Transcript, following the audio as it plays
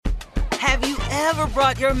Have you ever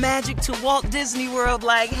brought your magic to Walt Disney World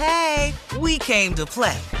like, hey, we came to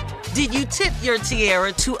play? Did you tip your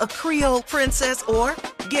tiara to a Creole princess or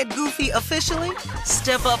get goofy officially?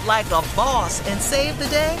 Step up like a boss and save the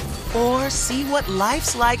day? Or see what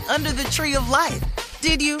life's like under the tree of life?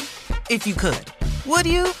 Did you? If you could. Would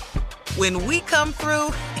you? When we come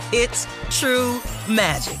through, it's true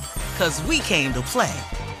magic. 'Cause we came to play.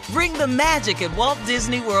 Bring the magic at Walt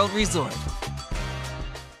Disney World Resort.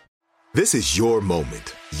 This is your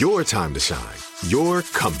moment, your time to shine, your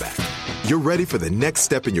comeback. You're ready for the next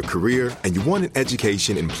step in your career, and you want an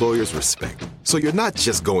education employers respect. So you're not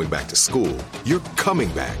just going back to school, you're coming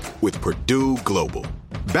back with Purdue Global.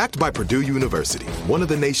 Backed by Purdue University, one of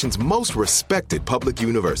the nation's most respected public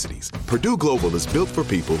universities, Purdue Global is built for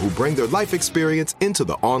people who bring their life experience into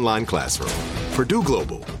the online classroom. Purdue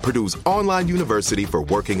Global, Purdue's online university for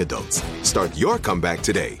working adults. Start your comeback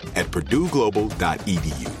today at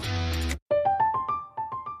purdueglobal.edu.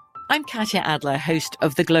 I'm Katya Adler, host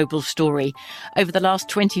of The Global Story. Over the last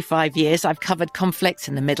 25 years, I've covered conflicts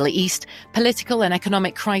in the Middle East, political and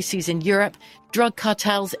economic crises in Europe, drug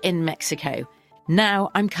cartels in Mexico. Now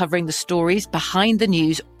I'm covering the stories behind the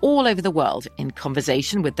news all over the world in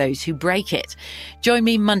conversation with those who break it. Join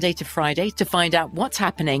me Monday to Friday to find out what's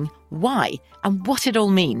happening, why, and what it all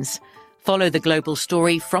means. Follow The Global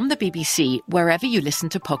Story from the BBC wherever you listen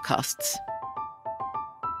to podcasts.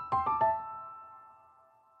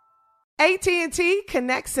 AT&T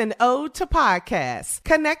connects an ode to podcasts.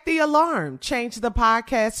 Connect the alarm. Change the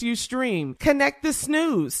podcast you stream. Connect the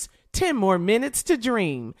snooze. 10 more minutes to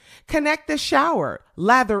dream. Connect the shower.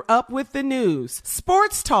 Lather up with the news.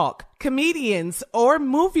 Sports talk, comedians, or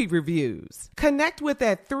movie reviews. Connect with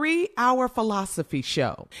that 3-hour philosophy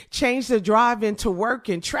show. Change the drive into work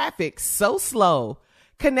in traffic so slow.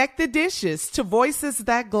 Connect the dishes to voices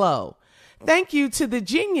that glow. Thank you to the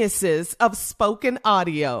geniuses of spoken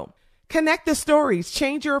audio. Connect the stories,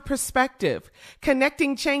 change your perspective.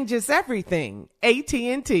 Connecting changes everything.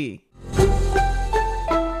 AT&T.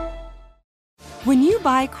 When you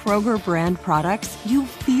buy Kroger brand products, you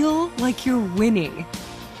feel like you're winning.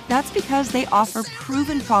 That's because they offer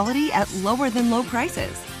proven quality at lower than low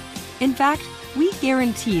prices. In fact, we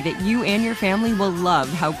guarantee that you and your family will love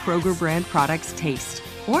how Kroger brand products taste,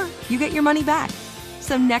 or you get your money back.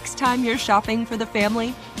 So next time you're shopping for the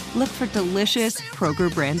family, look for delicious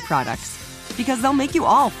Kroger brand products, because they'll make you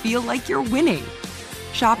all feel like you're winning.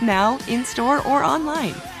 Shop now, in-store, or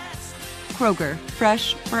online. Kroger,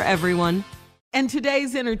 fresh for everyone. And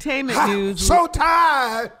today's entertainment news. So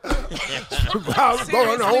tired. What's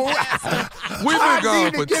going on? We've been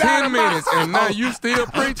gone for 10 minutes, and now you still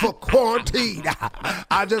preaching? For quarantine.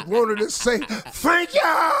 I just wanted to say thank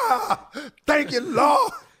you. Thank you,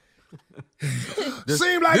 Lord.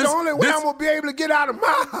 Seems like the only way I'm going to be able to get out of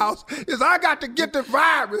my house is I got to get the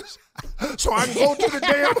virus so I can go to the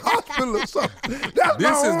damn hospital or something. That's this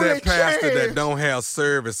my is only that pastor chance. that don't have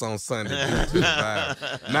service on Sunday due to the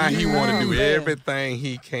virus. Now he want to do everything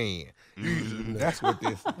he can. That's what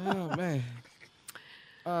this is. Oh, man.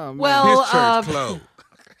 His church closed.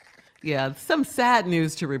 Yeah, some sad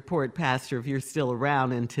news to report, Pastor, if you're still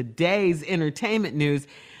around. In today's entertainment news,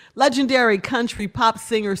 legendary country pop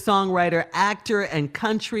singer, songwriter, actor, and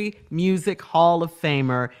country music Hall of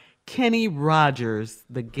Famer Kenny Rogers,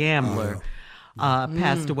 the gambler,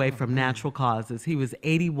 passed away from natural causes. He was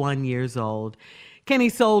 81 years old. Kenny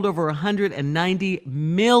sold over 190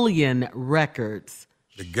 million records.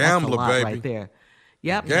 The gambler, That's a lot baby. right there.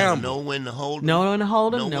 Yep. Gambler. Know when to hold 'em. No one to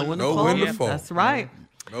hold him. No one to fold him. That's right.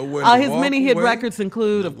 Know when to His walk many hit away. records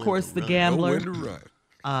include, of course, The Gambler, Know when to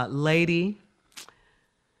run. Lady,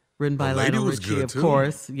 written by Lady Lionel was Richie, good, of too.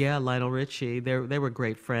 course. Yeah, Lionel Richie. They were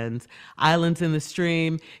great friends. Islands in the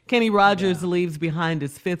Stream. Kenny Rogers leaves behind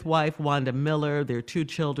his fifth wife, Wanda Miller, their 2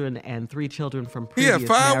 children, and 3 children from He had previous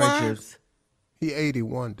 5 marriages. wives? He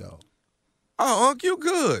 81, though. Oh, Unc, you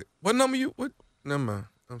good. What number you? What? Never mind.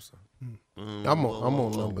 I'm sorry. I'm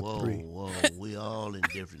on number 3. Whoa, we all in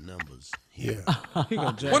different numbers. Yeah.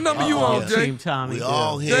 What number you on, Jay? Team Tommy. We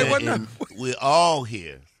all Jay, here. what in- number? We're all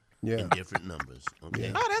here Yeah. in different numbers.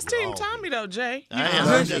 Okay. Oh, that's We're Team all Tommy, here. though, Jay. I am. Jay,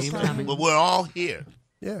 I'm just Team saying, Tommy. but we're all here.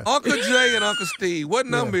 Yeah. Uncle Jay and Uncle Steve. What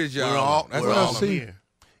number is y'all? We're all. on? That's We're all all I'm see. here.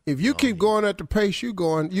 If you keep going at the pace you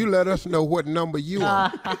going, you let us know what number you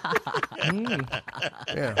on.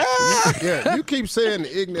 Yeah, you keep saying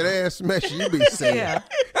the ignorant ass mess you be saying. Yeah.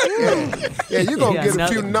 Yeah, you going to Yeah, get a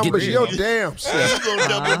few numbers your damn We're self. going to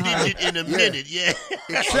double digit in a minute, yeah.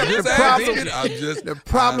 Except Just the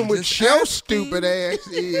problem I'm with just your asking. stupid ass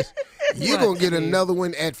is you're going to get another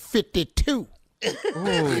one at 52.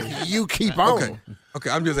 If you keep on. Okay,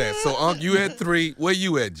 I'm just asking. So, Unc, you had 3. Where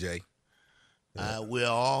you at, Jay? We're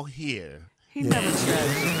all here. He never said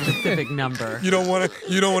a specific number. You don't want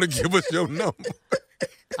to give us your number.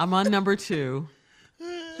 I'm on number 2.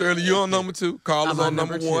 Shirley, you on number 2? Carla's on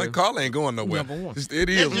number 1. 2. Carla ain't going nowhere. Number 1. It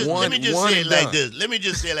is one. Let me just one say it and like done. this. Let me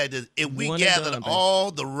just say it like this. If we One and gathered done, baby. all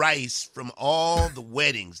the rice from all the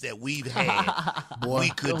weddings that we've had, we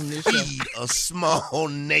could feed a small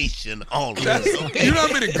nation all of us. Okay? You know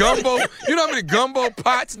how many gumbo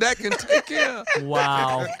pots that can take care of?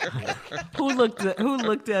 Wow. Who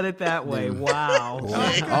looked at it that way? Wow.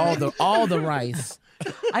 All the rice.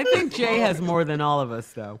 I think Jay has more than all of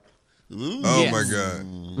us, though. Oh, my God.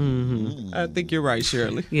 I think you're right,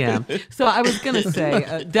 Shirley. Yeah. So I was going to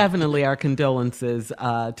say, definitely our condolences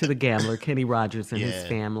to the gambler, Kenny Rogers, and his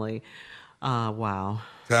family. Wow.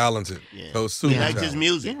 Talented. Yeah. So super We liked his talented.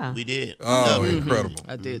 music. Yeah. We did. Oh, incredible.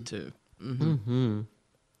 I did too.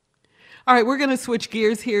 All right, we're going to switch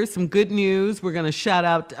gears here. Some good news. We're going to shout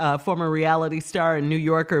out former reality star and New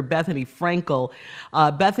Yorker Bethany Frankel.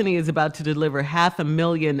 Bethany is about to deliver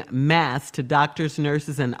 500,000 masks to doctors,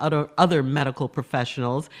 nurses, and other medical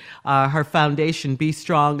professionals. Her foundation, Be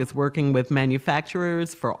Strong, is working with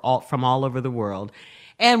manufacturers from all over the world.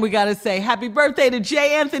 And we got to say happy birthday to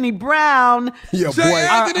J. Anthony Brown. Yeah, J. boy.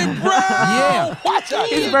 Anthony Brown. Yeah. Watch out.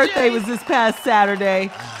 His birthday was this past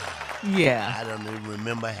Saturday. Yeah. I don't even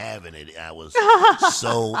remember having it. I was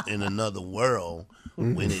so in another world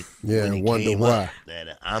when it wonder came why. up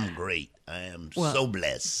that I'm great. I am so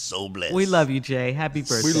blessed. We love you, Jay. Happy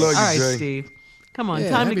birthday. We love you, All right, Jay. Steve. Come on, Yeah,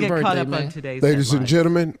 time to happy get caught birthday, up man. on today's Ladies and headlines.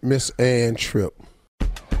 gentlemen, Miss Ann Tripp.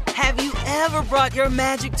 Have you ever brought your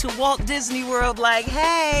magic to Walt Disney World like,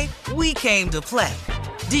 hey, we came to play?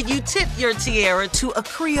 Did you tip your tiara to a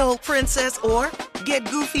Creole princess or get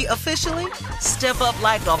goofy officially? Step up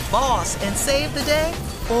like a boss and save the day?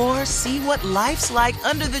 Or see what life's like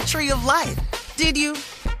under the tree of life? Did you?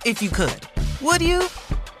 If you could. Would you?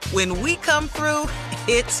 When we come through,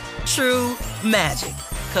 it's true magic.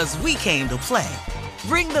 'Cause we came to play.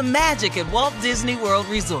 Bring the magic at Walt Disney World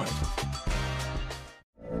Resort.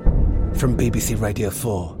 From BBC Radio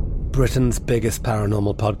 4, Britain's biggest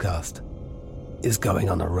paranormal podcast is going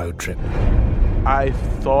on a road trip. I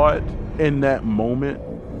thought in that moment,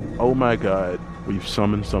 oh my God, we've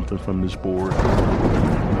summoned something from this board.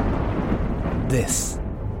 This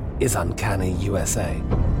is Uncanny USA.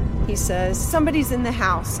 He says, somebody's in the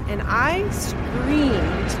house, and I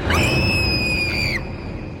screamed.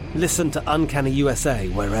 Listen to Uncanny USA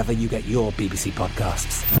wherever you get your BBC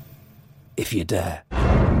podcasts, if you dare.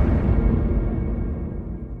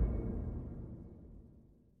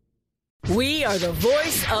 We are the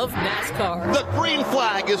voice of NASCAR. The green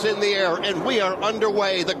flag is in the air, and we are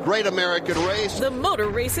underway. The Great American Race. The Motor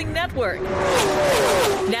Racing Network.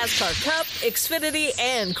 NASCAR Cup, Xfinity,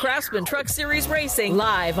 and Craftsman Truck Series Racing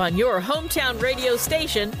live on your hometown radio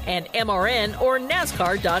station and MRN or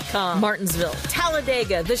NASCAR.com. Martinsville,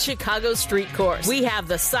 Talladega, the Chicago Street Course. We have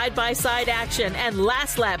the side-by-side action and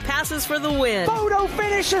last lap passes for the win. Photo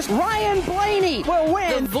finishes. Ryan Blaney will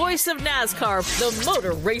win. The voice of NASCAR, the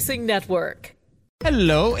Motor Racing Network.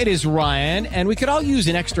 Hello, it is Ryan, and we could all use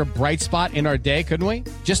an extra bright spot in our day, couldn't we?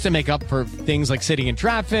 Just to make up for things like sitting in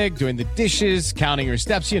traffic, doing the dishes, counting your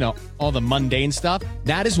steps, all the mundane stuff.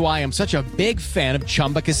 That is why I'm such a big fan of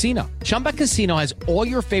Chumba Casino. Chumba Casino has all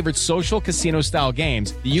your favorite social casino-style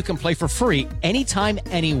games that you can play for free anytime,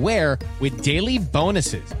 anywhere with daily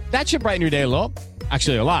bonuses. That should brighten your day a little.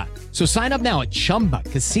 Actually, a lot. So sign up now at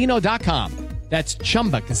ChumbaCasino.com. That's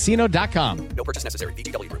ChumbaCasino.com. No purchase necessary.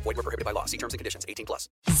 VGW Group. Void where prohibited by law. See terms and conditions. 18+.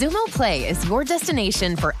 Xumo Play is your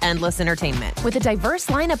destination for endless entertainment. With a diverse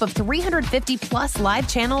lineup of 350-plus live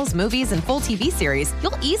channels, movies, and full TV series,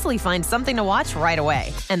 you'll easily find something to watch right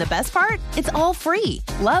away. And the best part? It's all free.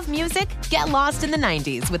 Love music? Get lost in the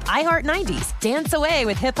 90s with iHeart 90s. Dance away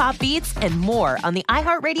with hip-hop beats and more on the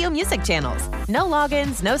iHeartRadio music channels. No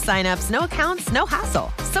logins, no signups, no accounts, no hassle.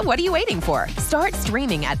 So what are you waiting for? Start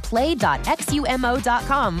streaming at play.xumo.com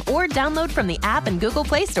or download from the app and Google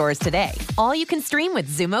Play stores today. All you can stream with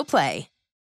Xumo Play.